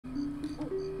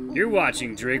You're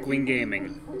watching Drakewing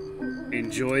Gaming.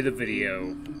 Enjoy the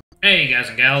video. Hey guys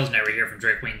and gals, Never here from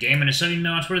Drakewing Gaming, and so you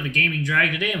know on Twitter the Gaming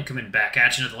Drag. Today I'm coming back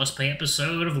at you with a Let's Play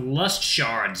episode of Lust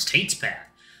Shards, Tate's Path.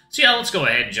 So yeah, let's go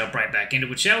ahead and jump right back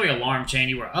into it, shall we? Alarm chain,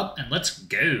 you are up, and let's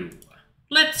go.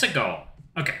 Let's go.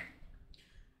 Okay.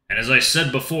 And as I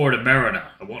said before to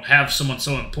Marina, I won't have someone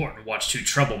so important watch two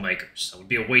troublemakers. That would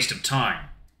be a waste of time.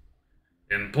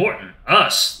 Important?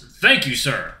 Us? Thank you,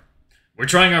 sir. We're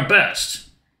trying our best.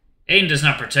 Aiden does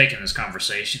not partake in this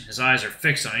conversation. His eyes are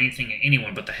fixed on anything and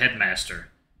anyone but the Headmaster.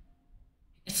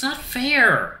 It's not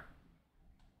fair.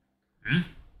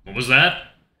 What was that?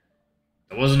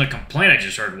 That wasn't a complaint I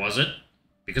just heard, was it?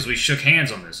 Because we shook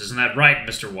hands on this. Isn't that right,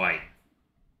 Mr. White?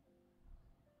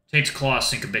 Tate's claws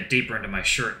sink a bit deeper into my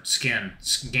shirt and skin,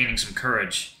 gaining some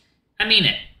courage. I mean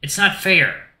it. It's not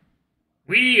fair.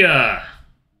 We'll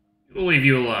leave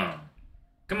you alone.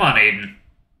 Come on, Aiden.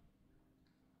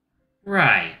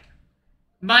 Right.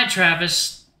 Bye,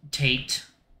 Travis. Tate.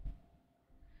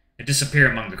 They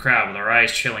disappear among the crowd with our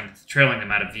eyes trailing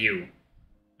them out of view.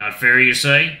 Not fair, you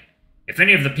say? If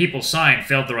any of the people signed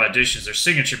failed their auditions, their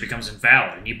signature becomes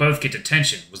invalid, and you both get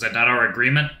detention. Was that not our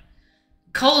agreement?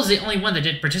 Cole is the only one that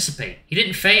didn't participate. He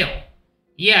didn't fail.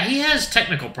 Yeah, he has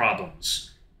technical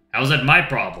problems. How's that my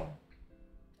problem?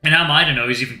 And how am I to know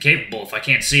he's even capable if I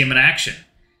can't see him in action?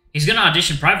 He's gonna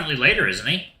audition privately later, isn't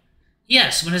he?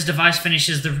 Yes, when his device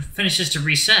finishes to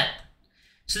reset.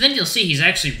 So then you'll see he's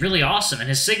actually really awesome, and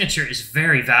his signature is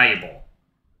very valuable.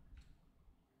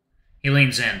 He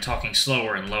leans in, talking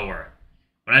slower and lower.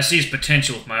 When I see his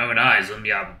potential with my own eyes,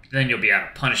 then you'll be out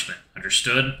of punishment.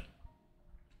 Understood?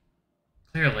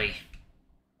 Clearly.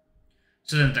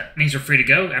 So then that means we're free to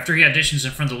go after he auditions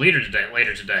in front of the leader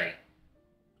later today.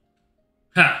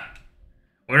 Ha!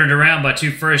 Ordered around by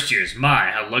two first-years.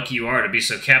 My, how lucky you are to be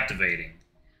so captivating.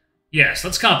 Yes,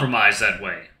 let's compromise that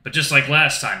way. But just like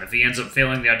last time, if he ends up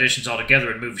failing the auditions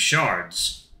altogether and moves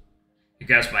shards... He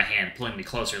grabs my hand, pulling me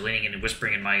closer, leaning in and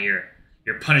whispering in my ear.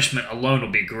 Your punishment alone will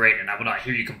be great, and I will not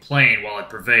hear you complain while it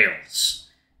prevails.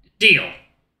 Deal.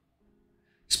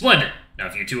 Splendid. Now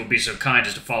if you two will be so kind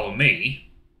as to follow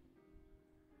me...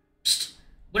 Psst.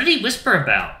 What did he whisper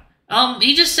about?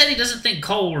 He just said he doesn't think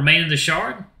Cole will remain in the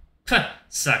shard? Puh,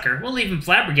 sucker. We'll leave him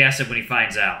flabbergasted when he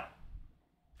finds out.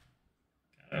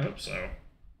 I hope so.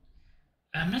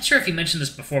 I'm not sure if he mentioned this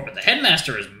before, but the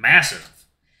Headmaster is massive.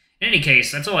 In any case,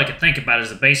 that's all I can think about as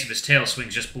the base of his tail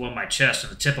swings just below my chest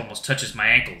and the tip almost touches my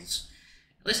ankles.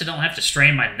 At least I don't have to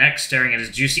strain my neck staring at his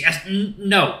juicy ass.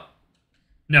 No.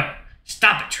 No.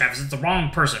 Stop it, Travis. It's the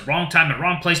wrong person, wrong time, and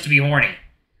wrong place to be horny. I'm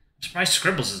surprised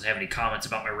Scribbles doesn't have any comments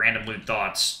about my random lewd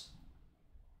thoughts.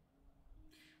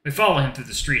 We follow him through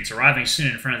the streets, arriving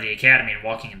soon in front of the academy and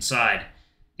walking inside.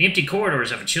 The empty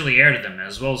corridors have a chilly air to them,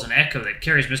 as well as an echo that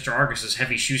carries Mr. Argus's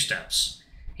heavy shoe steps.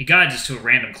 He guides us to a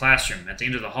random classroom at the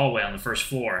end of the hallway on the first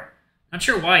floor. Not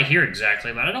sure why here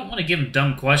exactly, but I don't want to give him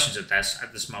dumb questions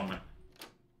at this moment.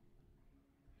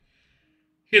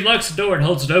 He locks the door and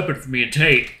holds it open for me and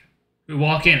Tate. We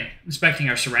walk in, inspecting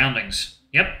our surroundings.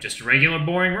 Yep, just a regular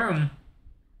boring room.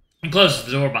 He closes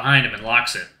the door behind him and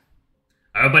locks it.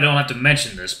 I hope I don't have to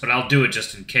mention this, but I'll do it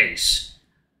just in case.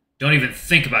 Don't even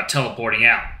think about teleporting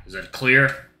out. Is that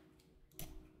clear?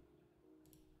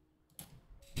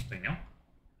 No.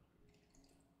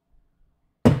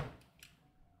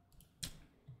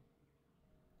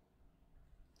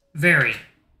 Very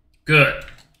good.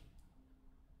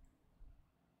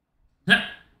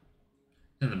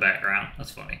 In the background.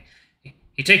 That's funny.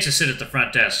 He takes a sit at the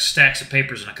front desk. Stacks of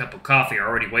papers and a cup of coffee are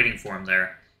already waiting for him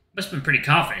there. He must have been pretty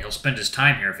confident he'll spend his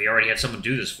time here if he already had someone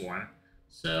do this for him.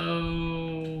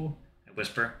 So... I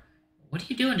whisper. What do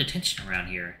you do in detention around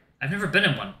here? I've never been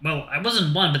in one. Well, I was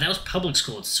in one, but that was public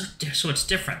school. So it's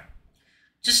different.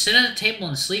 Just sit at a table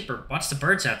and sleep or watch the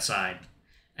birds outside.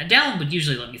 Dallin would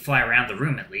usually let me fly around the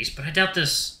room at least, but I doubt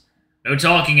this... No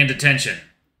talking in detention.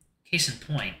 Case in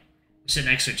point. We sit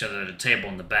next to each other at a table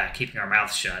in the back, keeping our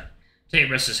mouths shut. Tate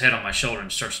rests his head on my shoulder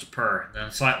and starts to purr,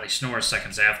 then slightly snores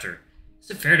seconds after. Is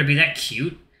it fair to be that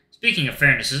cute? Speaking of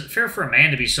fairness, is it fair for a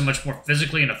man to be so much more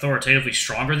physically and authoritatively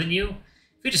stronger than you?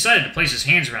 If he decided to place his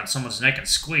hands around someone's neck and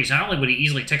squeeze, not only would he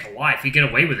easily take a life, he'd get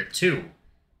away with it too.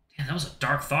 Damn, that was a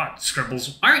dark thought,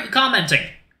 Scribbles. Why aren't you commenting?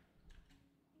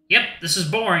 Yep, this is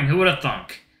boring. Who would have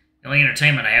thunk? The only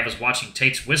entertainment I have is watching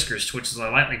Tate's whiskers twitch as I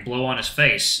lightly blow on his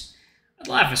face. I'd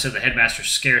laugh if I said the Headmaster's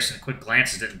scarce and quick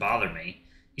glances didn't bother me.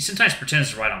 He sometimes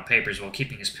pretends to write on papers while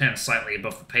keeping his pen slightly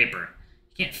above the paper.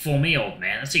 You can't fool me, old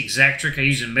man. That's the exact trick I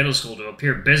used in middle school to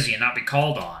appear busy and not be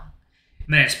called on.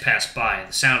 Minutes pass by,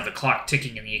 the sound of the clock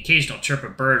ticking and the occasional chirp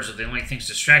of birds are the only things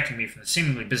distracting me from the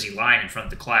seemingly busy line in front of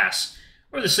the class.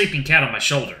 or the sleeping cat on my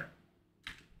shoulder.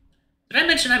 Did I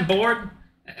mention I'm bored?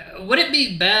 Would it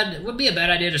be a bad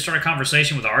idea to start a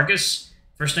conversation with Argus?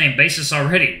 First name basis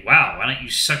already. Wow, why don't you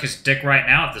suck his dick right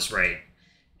now at this rate?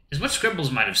 Is what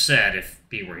Scribbles might have said if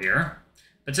he were here.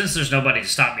 But since there's nobody to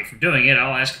stop me from doing it,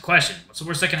 I'll ask a question. What's the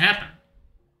worst that can happen?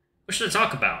 What should I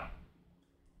talk about?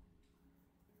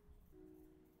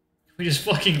 Can we just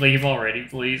fucking leave already,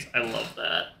 please? I love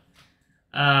that.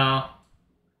 I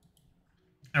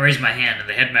raise my hand and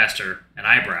the headmaster an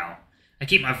eyebrow. I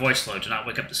keep my voice low to not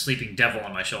wake up the sleeping devil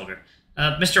on my shoulder.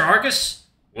 Mr. Argus?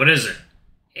 What is it?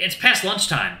 It's past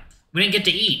lunchtime. We didn't get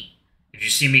to eat. Did you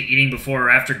see me eating before or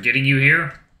after getting you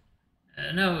here?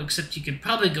 No, except you could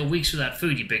probably go weeks without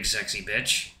food, you big sexy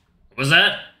bitch. What was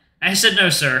that? I said no,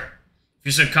 sir. If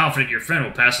you're so confident your friend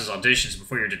will pass his auditions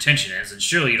before your detention ends, then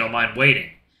surely you don't mind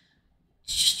waiting.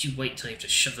 Just you wait till you have to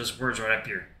shove those words right up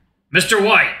your... Mr.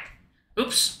 White!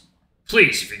 Oops.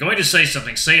 Please, if you're going to say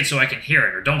something, say it so I can hear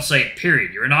it, or don't say it,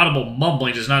 period. Your inaudible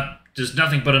mumbling does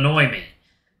nothing but annoy me.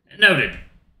 Noted.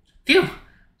 Phew!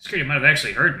 Security might have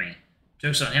actually heard me.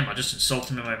 Joke's on him, I'll just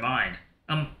insult him in my mind.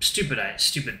 Stupid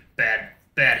bad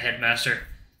headmaster.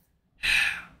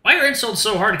 Why are insults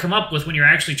so hard to come up with when you're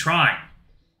actually trying?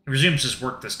 He resumes his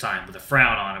work this time, with a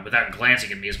frown on him, without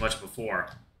glancing at me as much as before.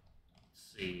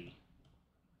 Let's see.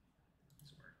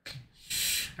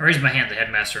 I raise my hand to the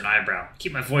headmaster an eyebrow.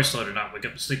 Keep my voice low to not wake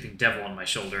up the sleeping devil on my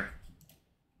shoulder.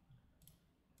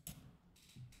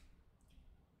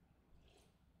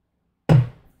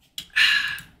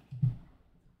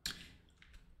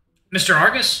 Mr.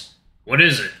 Argus? What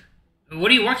is it? What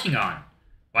are you working on?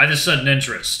 Why this sudden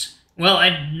interest? Well,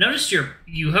 I noticed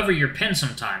you hover your pen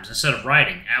sometimes instead of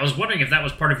writing. I was wondering if that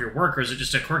was part of your work or is it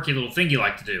just a quirky little thing you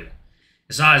like to do?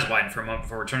 His eyes widened for a moment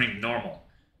before returning to normal.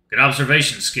 Good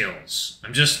observation skills.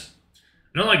 I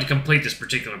don't like to complete this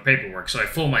particular paperwork, so I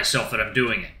fool myself that I'm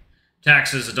doing it.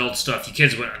 Taxes, adult stuff, you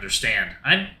kids wouldn't understand.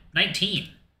 I'm 19.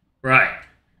 Right.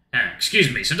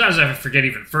 Excuse me, sometimes I forget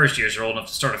even first years are old enough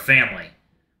to start a family.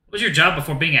 What was your job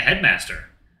before being a headmaster?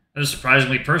 That is a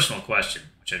surprisingly personal question,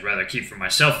 which I'd rather keep for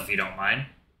myself if you don't mind.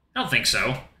 I don't think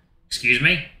so. Excuse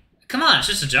me? Come on, it's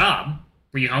just a job.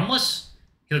 Were you homeless?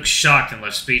 He looked shocked and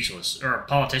left speechless. Or a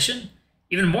politician?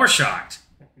 Even more shocked.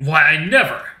 Why, I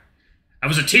never! I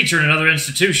was a teacher in another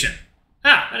institution.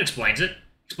 Ah, that explains it.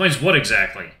 Explains what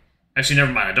exactly? Actually,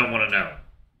 never mind, I don't want to know.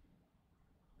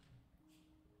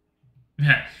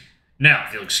 Now,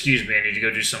 if you'll excuse me, I need to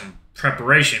go do some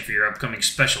preparation for your upcoming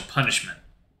special punishment.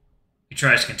 He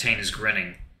tries to contain his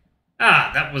grinning.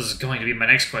 Ah, that was going to be my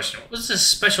next question. What was this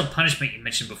special punishment you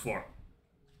mentioned before?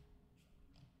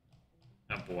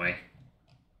 Oh boy.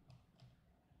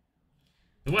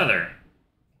 The weather.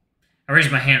 I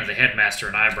raise my hand to the headmaster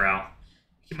an eyebrow.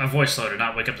 Keep my voice low to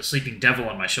not wake up the sleeping devil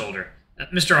on my shoulder.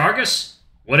 Mr. Argus?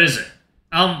 What is it?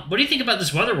 What do you think about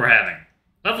this weather we're having?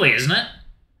 Lovely, isn't it?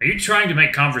 Are you trying to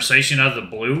make conversation out of the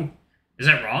blue? Is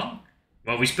that wrong?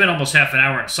 Well, we spent almost half an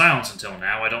hour in silence until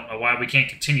now. I don't know why we can't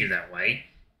continue that way.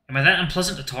 Am I that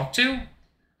unpleasant to talk to?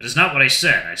 That is not what I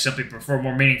said. I simply prefer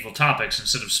more meaningful topics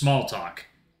instead of small talk.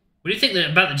 What do you think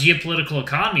about the geopolitical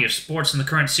economy of sports in the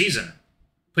current season?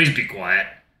 Please be quiet.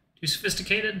 Too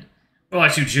sophisticated? Well,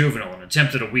 I'm too juvenile and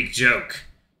attempted a weak joke.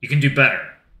 You can do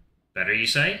better. Better, you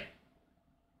say?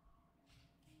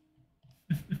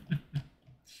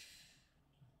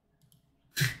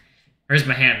 Raise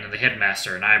my hand to the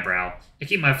headmaster an eyebrow. I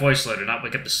keep my voice low to not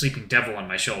wake up the sleeping devil on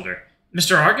my shoulder.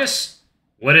 Mr. Argus?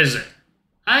 What is it?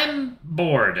 I'm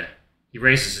bored. He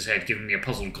raises his head, giving me a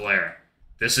puzzled glare.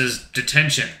 This is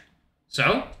detention.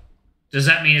 So? Does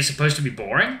that mean it's supposed to be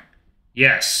boring?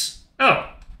 Yes. Oh.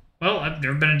 Well, I've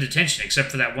never been in detention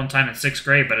except for that one time in 6th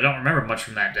grade, but I don't remember much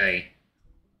from that day.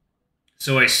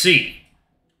 So I see.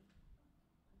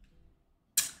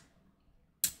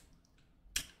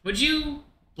 Would you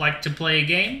like to play a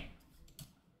game?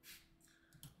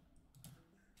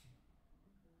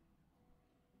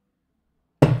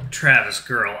 Travis,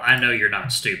 girl, I know you're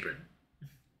not stupid.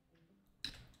 I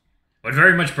would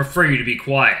very much prefer you to be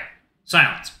quiet.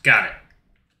 Silence. Got it.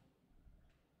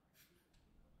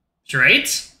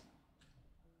 Charades?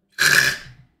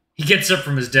 He gets up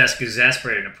from his desk,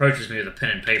 exasperated, and approaches me with a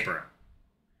pen and paper.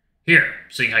 Here,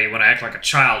 seeing how you want to act like a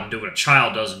child and do what a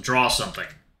child does and draw something.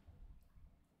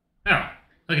 Oh,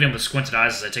 look at him with squinted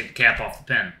eyes as I take the cap off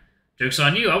the pen. Joke's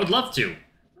on you, I would love to.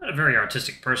 I'm not a very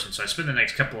artistic person, so I spend the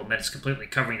next couple of minutes completely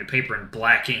covering the paper in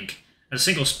black ink, and a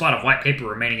single spot of white paper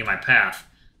remaining in my path.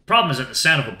 The problem is that the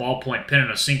sound of a ballpoint pen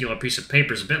on a singular piece of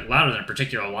paper is a bit louder than a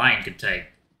particular line could take.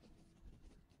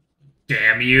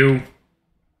 Damn you.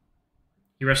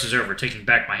 He rushes over, taking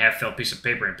back my half-filled piece of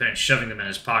paper and pen and shoving them in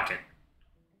his pocket.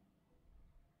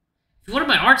 If you wanted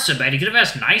my art so bad, you could have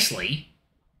asked nicely.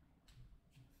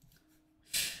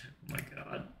 Oh my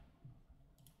god.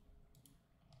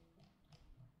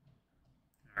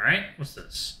 Alright, what's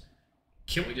this?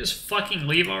 Can we just fucking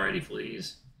leave already,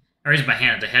 please? I raise my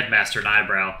hand at the Headmaster and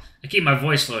eyebrow. I keep my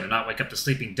voice low to not wake up the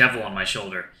sleeping devil on my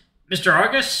shoulder. Mr.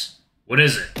 Argus? What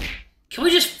is it? Can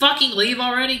we just fucking leave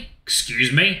already?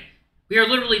 Excuse me? We are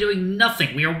literally doing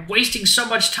nothing. We are wasting so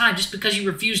much time just because you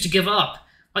refuse to give up.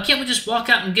 Why can't we just walk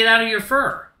out and get out of your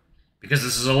fur? Because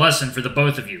this is a lesson for the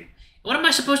both of you. What am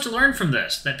I supposed to learn from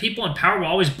this? That people in power will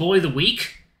always bully the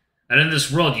weak? That in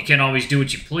this world you can't always do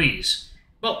what you please.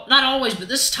 Well, not always, but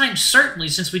this time certainly,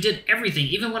 since we did everything,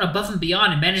 even went above and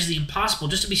beyond and managed the impossible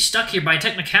just to be stuck here by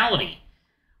technicality.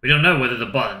 We don't know whether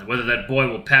that boy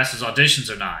will pass his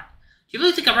auditions or not. Do you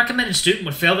really think a recommended student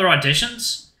would fail their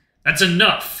auditions? That's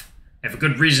enough. I have a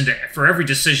good reason for every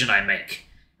decision I make.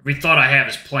 Every thought I have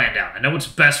is planned out. I know what's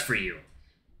best for you.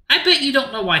 I bet you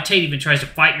don't know why Tate even tries to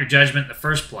fight your judgment in the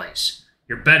first place.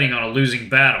 You're betting on a losing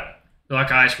battle. Feel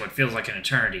like ice what feels like an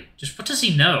eternity. Just what does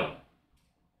he know?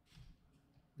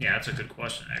 Yeah, that's a good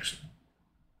question, actually.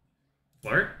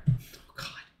 Flirt? Oh, God.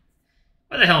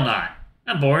 Why the hell not?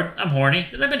 I'm bored. I'm horny.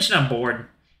 Did I mention I'm bored?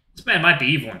 This man might be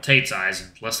evil in Tate's eyes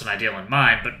and less than ideal in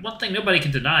mine, but one thing nobody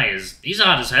can deny is he's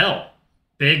hot as hell.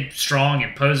 Big, strong,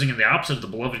 imposing, and the opposite of the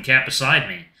beloved cat beside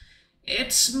me.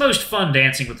 It's most fun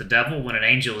dancing with the devil when an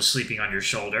angel is sleeping on your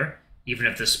shoulder. Even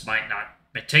if this might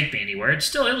not take me anywhere,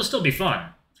 it'll still be fun.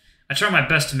 I try my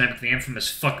best to mimic the infamous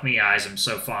fuck me eyes I'm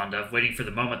so fond of, waiting for the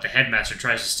moment the Headmaster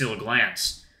tries to steal a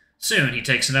glance. Soon, he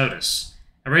takes notice.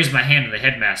 I raise my hand to the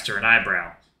Headmaster and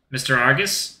eyebrow. Mr.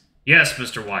 Argus? Yes,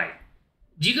 Mr. White.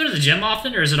 Do you go to the gym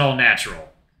often, or is it all natural?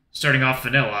 Starting off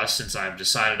vanilla, since I've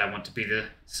decided I want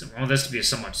this to be a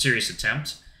somewhat serious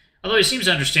attempt. Although he seems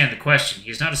to understand the question,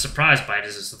 he is not as surprised by it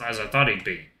as I thought he'd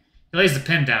be. He lays the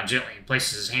pen down gently and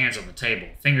places his hands on the table,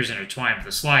 fingers intertwined with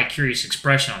a sly, curious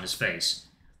expression on his face.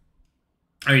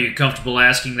 Are you comfortable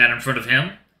asking that in front of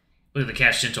him? Look at the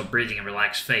cat's gentle breathing and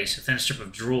relaxed face, a thin strip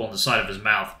of drool on the side of his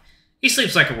mouth. He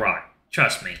sleeps like a rock.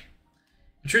 Trust me.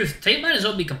 In truth, Tate might as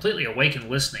well be completely awake and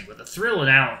listening, but the thrill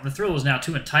is now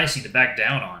too enticing to back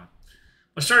down on.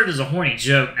 What started as a horny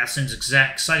joke now sends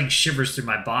exciting shivers through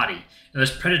my body, and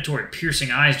those predatory,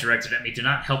 piercing eyes directed at me do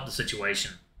not help the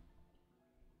situation.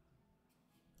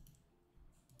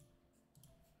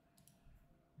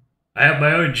 I have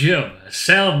my own gym. A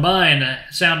sound mind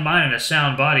and a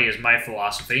sound body is my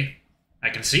philosophy. I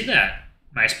can see that.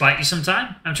 May I spite you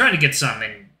sometime? I'm trying to get some,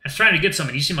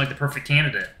 and you seem like the perfect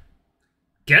candidate.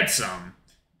 Get some?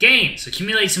 Gains.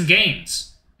 Accumulate some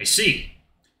gains. I see.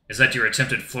 Is that your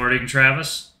attempted flirting,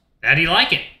 Travis? How do you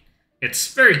like it?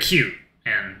 It's very cute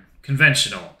and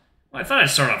conventional. Well, I thought I'd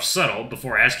start off subtle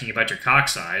before asking about your cock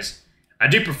size. I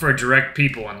do prefer direct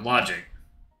people and logic.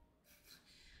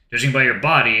 Judging by your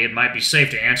body, it might be safe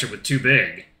to answer with too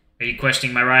big. Are you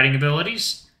questioning my riding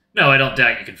abilities? No, I don't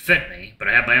doubt you can fit me, but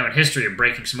I have my own history of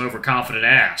breaking some overconfident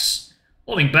ass.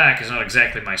 Holding back is not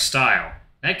exactly my style.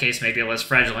 In that case, maybe a less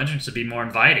fragile entrance would be more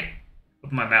inviting.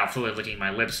 Open my mouth, fully licking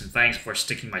my lips and fangs before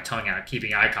sticking my tongue out,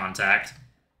 keeping eye contact.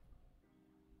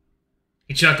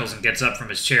 He chuckles and gets up from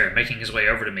his chair, making his way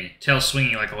over to me, tail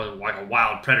swinging like a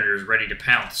wild predator is ready to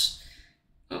pounce.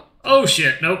 Oh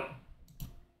shit, nope.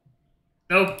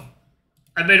 Nope.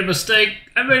 I made a mistake.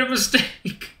 No,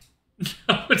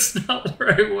 it's not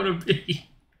where I want to be.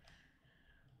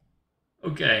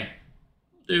 Okay.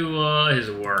 Do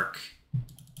his work.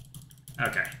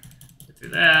 Okay. Get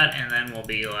through that, and then we'll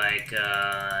be like,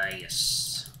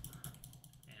 yes.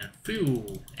 And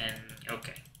phew, and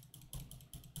okay.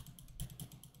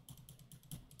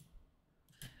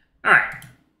 Alright.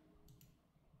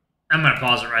 I'm going to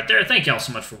pause it right there. Thank you all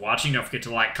so much for watching. Don't forget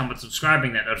to like, comment, subscribe,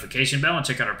 ring that notification bell, and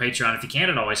check out our Patreon if you can.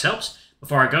 It always helps.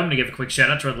 Before I go, I'm going to give a quick shout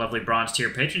out to our lovely bronze tier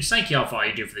patrons. Thank you all for all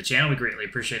you do for the channel. We greatly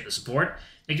appreciate the support.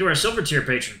 Thank you to our silver tier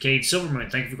patron, Cade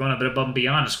Silvermoon. Thank you for going a bit above and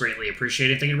beyond. It's greatly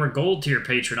appreciated. Thank you to our gold tier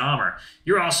patron, Amr.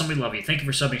 You're awesome. We love you. Thank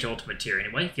you for subbing to Ultimate Tier.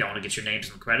 Anyway, if y'all want to get your names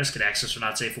in the credits, get access to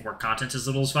not safe for work content as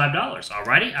little as $5.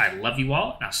 Alrighty, I love you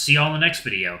all, and I'll see y'all in the next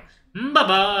video.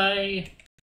 Bye-bye.